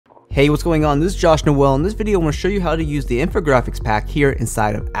Hey, what's going on? This is Josh Noel. In this video, I want to show you how to use the Infographics pack here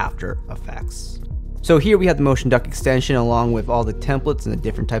inside of After Effects. So here we have the MotionDuck extension along with all the templates and the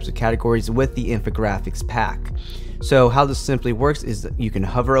different types of categories with the Infographics pack. So how this simply works is that you can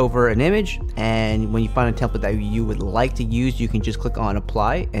hover over an image, and when you find a template that you would like to use, you can just click on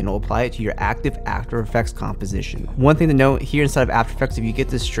apply and it'll apply it to your active After Effects composition. One thing to note here inside of After Effects, if you get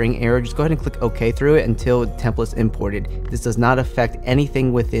this string error, just go ahead and click OK through it until the template is imported. This does not affect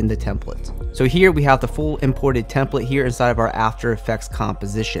anything within the template. So here we have the full imported template here inside of our After Effects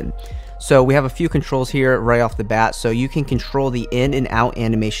composition. So we have a few controls here right off the bat. So you can control the in and out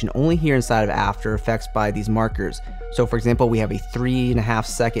animation only here inside of After Effects by these markers. So for example, we have a 3.5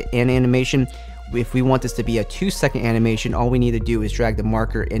 second in animation. If we want this to be a 2-second animation, all we need to do is drag the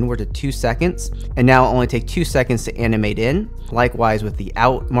marker inward to 2 seconds. And now it'll only take 2 seconds to animate in. Likewise with the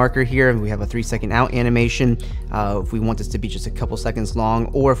out marker here, we have a 3-second out animation. If we want this to be just a couple seconds long,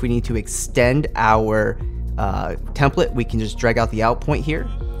 or if we need to extend our template, we can just drag out the out point here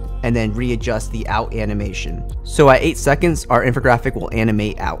and then readjust the out animation. So at 8 seconds, our infographic will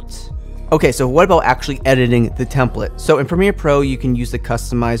animate out. Okay, so what about actually editing the template? So in Premiere Pro, you can use the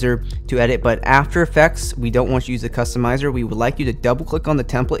customizer to edit, but After Effects, we don't want you to use the customizer. We would like you to double click on the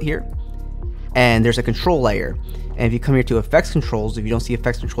template here, and there's a control layer. And if you come here to Effects Controls, if you don't see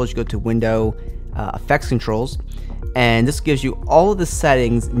Effects Controls, you go to Window, Effects Controls, and this gives you all of the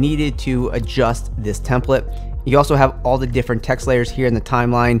settings needed to adjust this template. You also have all the different text layers here in the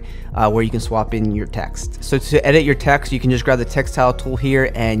timeline where you can swap in your text. So to edit your text, you can just grab the text tile tool here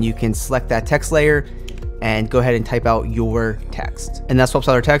and you can select that text layer and go ahead and type out your text. And that swaps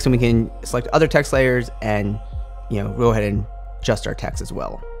out our text, and we can select other text layers and go ahead and adjust our text as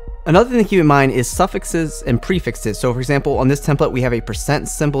well. Another thing to keep in mind is suffixes and prefixes. So for example, on this template, we have a %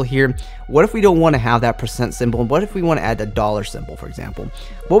 symbol here. What if we don't want to have that % symbol? What if we want to add a $ symbol, for example?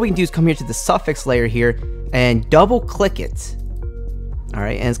 What we can do is come here to the suffix layer here and double click it. All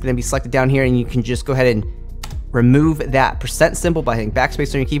right, and it's going to be selected down here, and you can just go ahead and remove that % symbol by hitting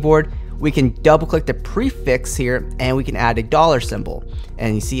backspace on your keyboard. We can double click the prefix here and we can add a $ symbol,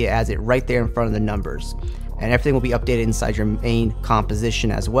 and you see it adds it right there in front of the numbers. And everything will be updated inside your main composition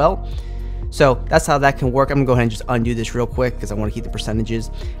as well. So that's how that can work. I'm gonna go ahead and just undo this real quick because I want to keep the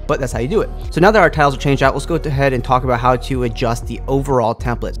percentages, but that's how you do it. So now that our titles are changed out, let's go ahead and talk about how to adjust the overall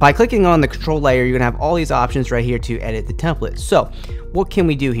template. By clicking on the control layer, you're gonna have all these options right here to edit the template. So what can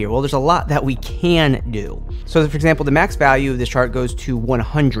we do here? Well, there's a lot that we can do. So for example, the max value of this chart goes to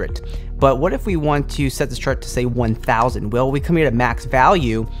 100. But what if we want to set this chart to say 1000? Well, we come here to max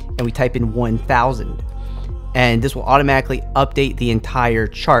value and we type in 1000. And this will automatically update the entire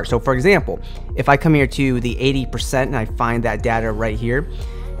chart. So for example, if I come here to the 80% and I find that data right here,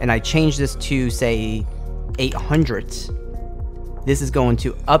 and I change this to say 800, this is going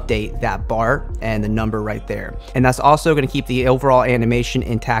to update that bar and the number right there. And that's also going to keep the overall animation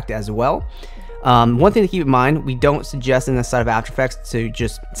intact as well. One thing to keep in mind, we don't suggest in the side of After Effects to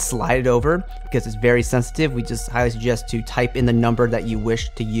just slide it over because it's very sensitive. We just highly suggest to type in the number that you wish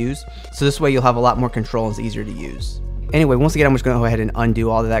to use. So this way you'll have a lot more control and it's easier to use. Anyway, once again, I'm just going to go ahead and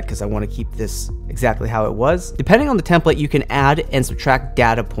undo all of that because I want to keep this exactly how it was. Depending on the template, you can add and subtract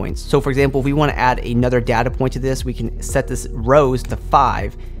data points. So for example, if we want to add another data point to this, we can set this rows to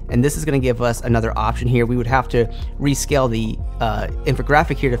 5. And this is going to give us another option here. We would have to rescale the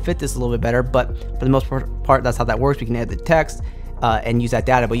infographic here to fit this a little bit better, but for the most part, that's how that works. We can add the text and use that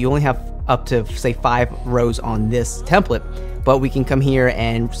data, but you only have up to say 5 rows on this template. But we can come here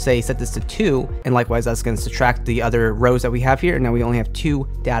and say set this to 2, and likewise that's going to subtract the other rows that we have here, and now we only have 2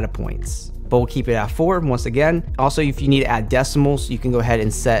 data points. But we'll keep it at 4 once again. Also, if you need to add decimals, you can go ahead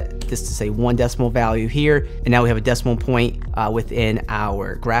and set this to say 1 decimal value here, and now we have a decimal point within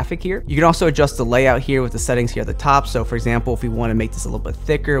our graphic here. You can also adjust the layout here with the settings here at the top. So for example, if we want to make this a little bit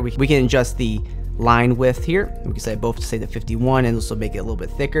thicker, we can adjust the line width here. We can set both to say the 51, and this will make it a little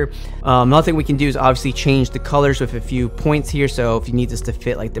bit thicker. Another thing we can do is obviously change the colors with a few points here. So if you need this to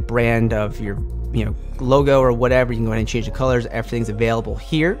fit like the brand of your logo or whatever, you can go ahead and change the colors. Everything's available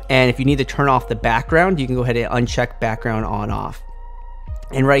here. And if you need to turn off the background, you can go ahead and uncheck background on off.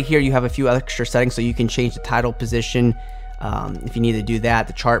 And right here you have a few extra settings, so you can change the title position if you need to do that,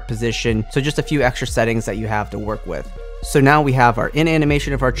 the chart position. So just a few extra settings that you have to work with. So now we have our in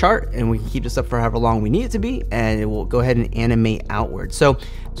animation of our chart, and we can keep this up for however long we need it to be, and it will go ahead and animate outward. So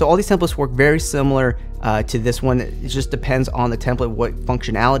all these templates work very similar to this one. It just depends on the template, what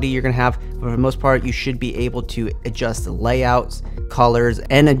functionality you're going to have. But for the most part, you should be able to adjust the layouts, colors,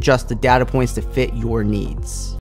 and adjust the data points to fit your needs.